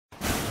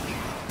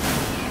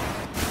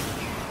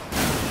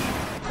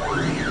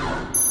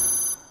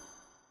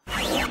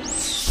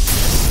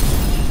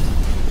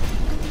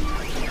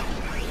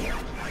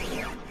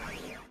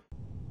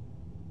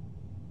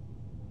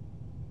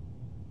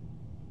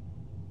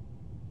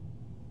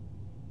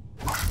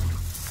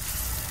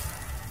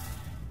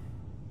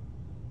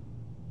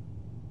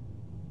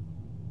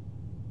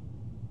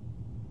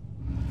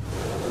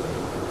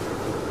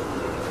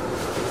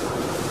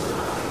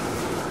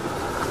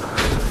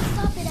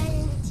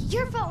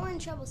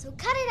trouble, so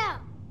cut it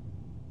out.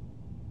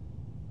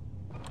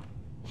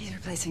 He's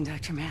replacing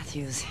Dr.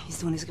 Matthews. He's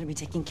the one who's going to be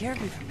taking care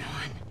of me from now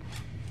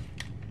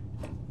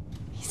on.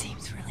 He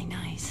seems really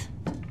nice.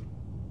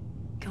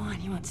 Go on,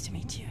 he wants to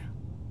meet you.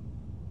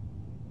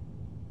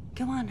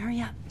 Go on,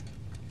 hurry up.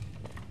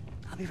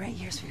 I'll be right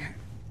here, sweetheart.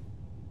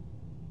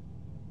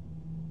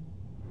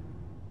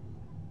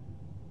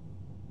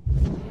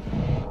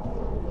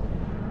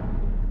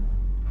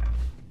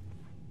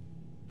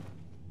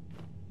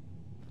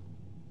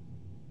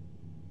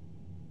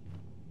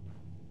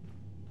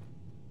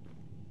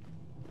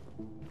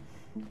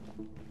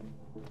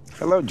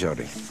 Hello,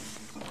 Jodie.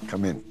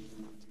 Come in.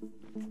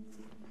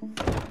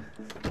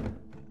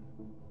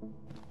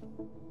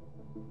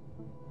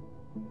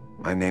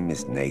 My name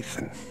is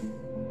Nathan.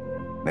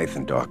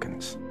 Nathan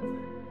Dawkins.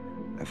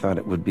 I thought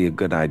it would be a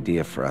good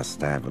idea for us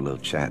to have a little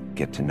chat,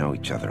 get to know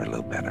each other a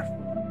little better.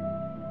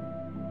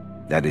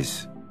 That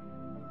is,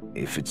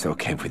 if it's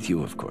okay with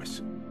you, of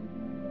course.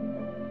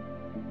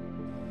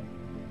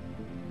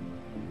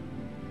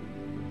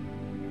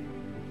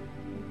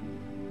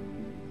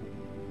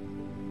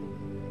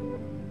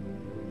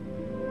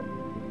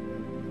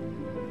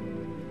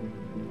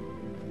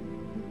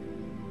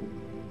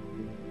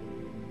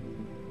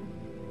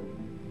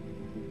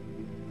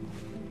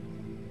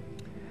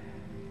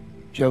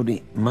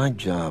 Jodie, my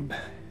job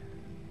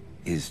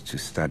is to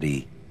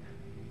study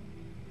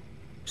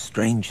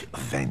strange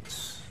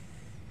events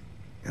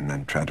and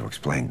then try to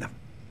explain them.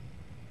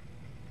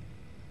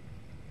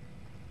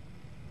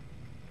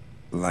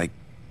 Like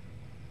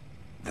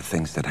the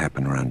things that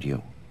happen around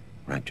you,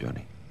 right,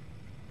 Jodie?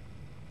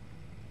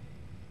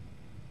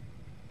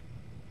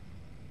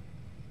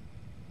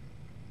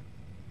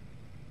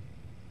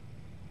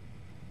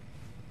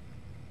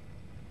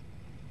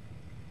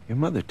 Your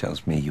mother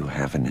tells me you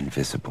have an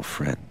invisible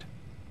friend.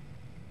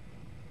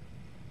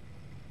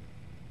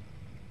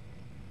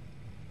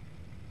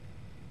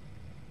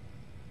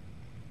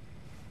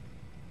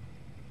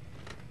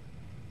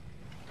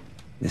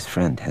 This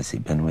friend, has he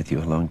been with you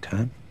a long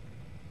time?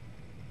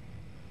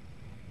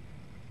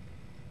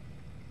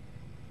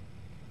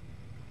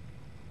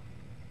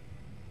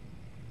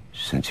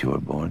 Since you were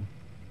born?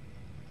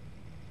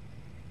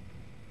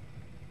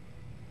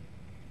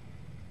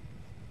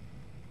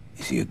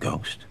 Is he a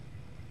ghost?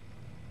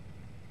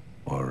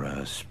 Or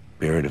a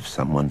spirit of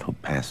someone who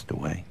passed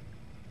away?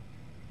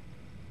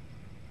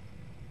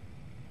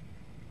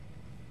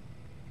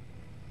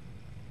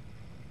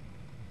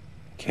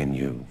 Can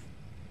you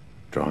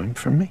draw him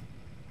for me?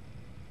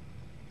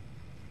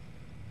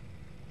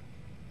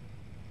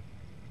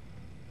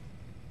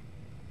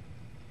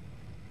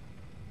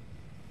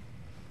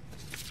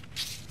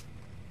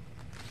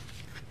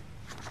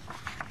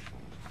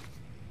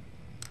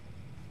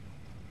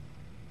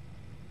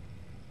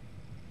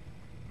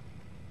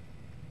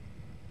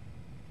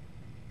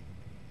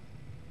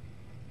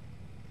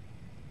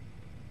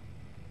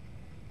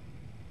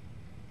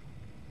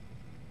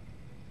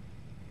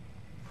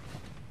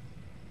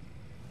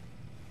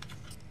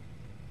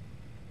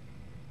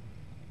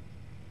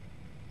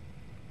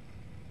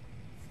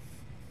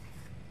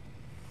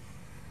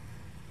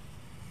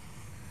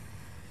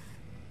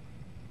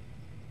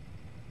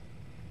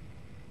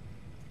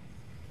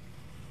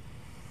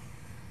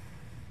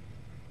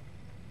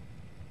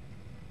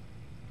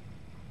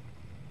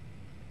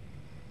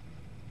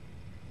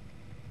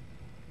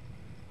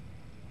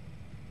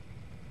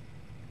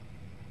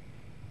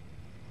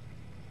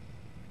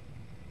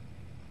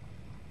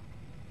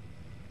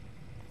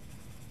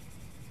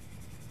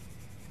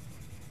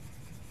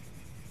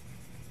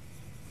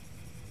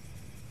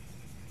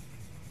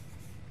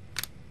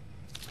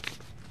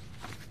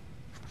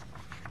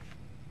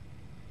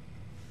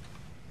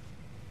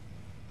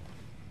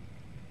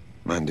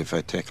 Mind if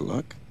I take a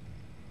look?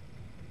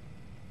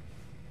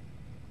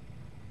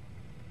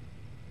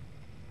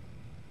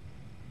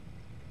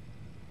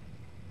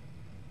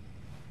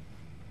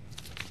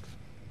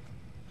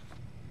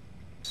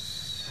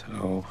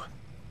 So,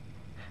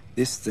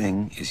 this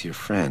thing is your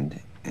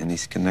friend, and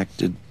he's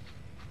connected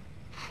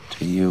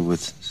to you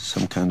with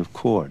some kind of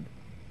cord.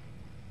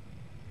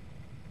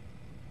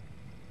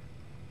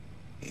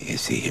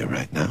 Is he here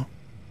right now?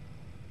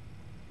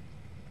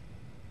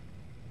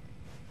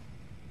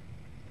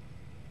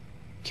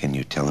 Can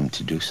you tell him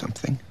to do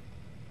something?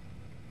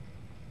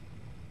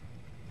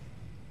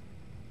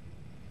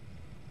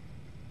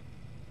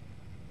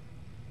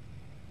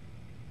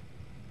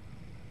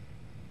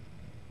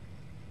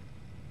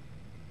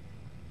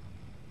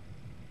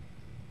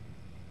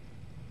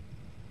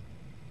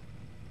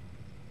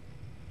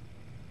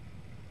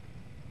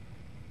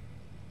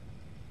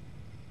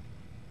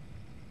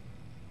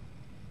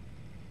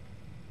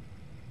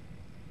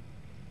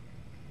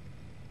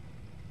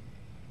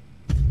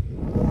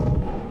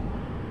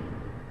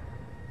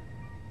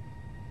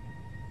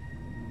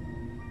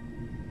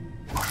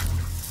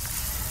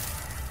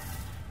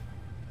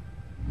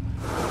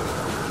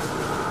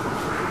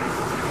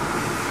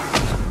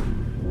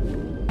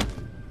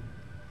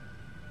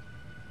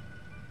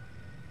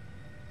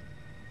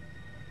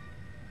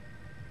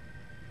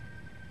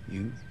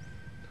 You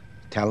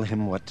tell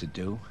him what to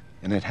do,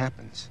 and it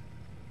happens.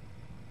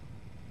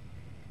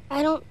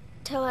 I don't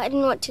tell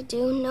Aiden what to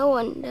do. No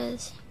one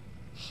does.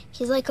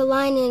 He's like a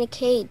lion in a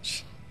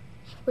cage.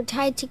 We're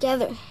tied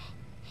together.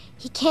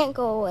 He can't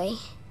go away.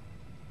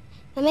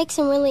 That makes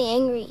him really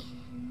angry.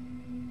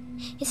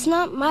 It's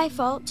not my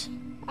fault.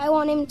 I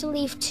want him to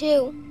leave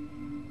too.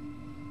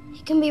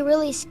 It can be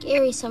really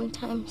scary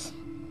sometimes.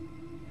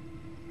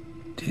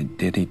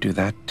 Did he do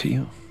that to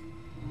you?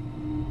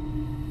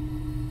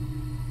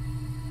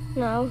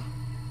 No.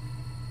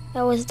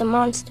 That was the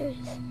monsters.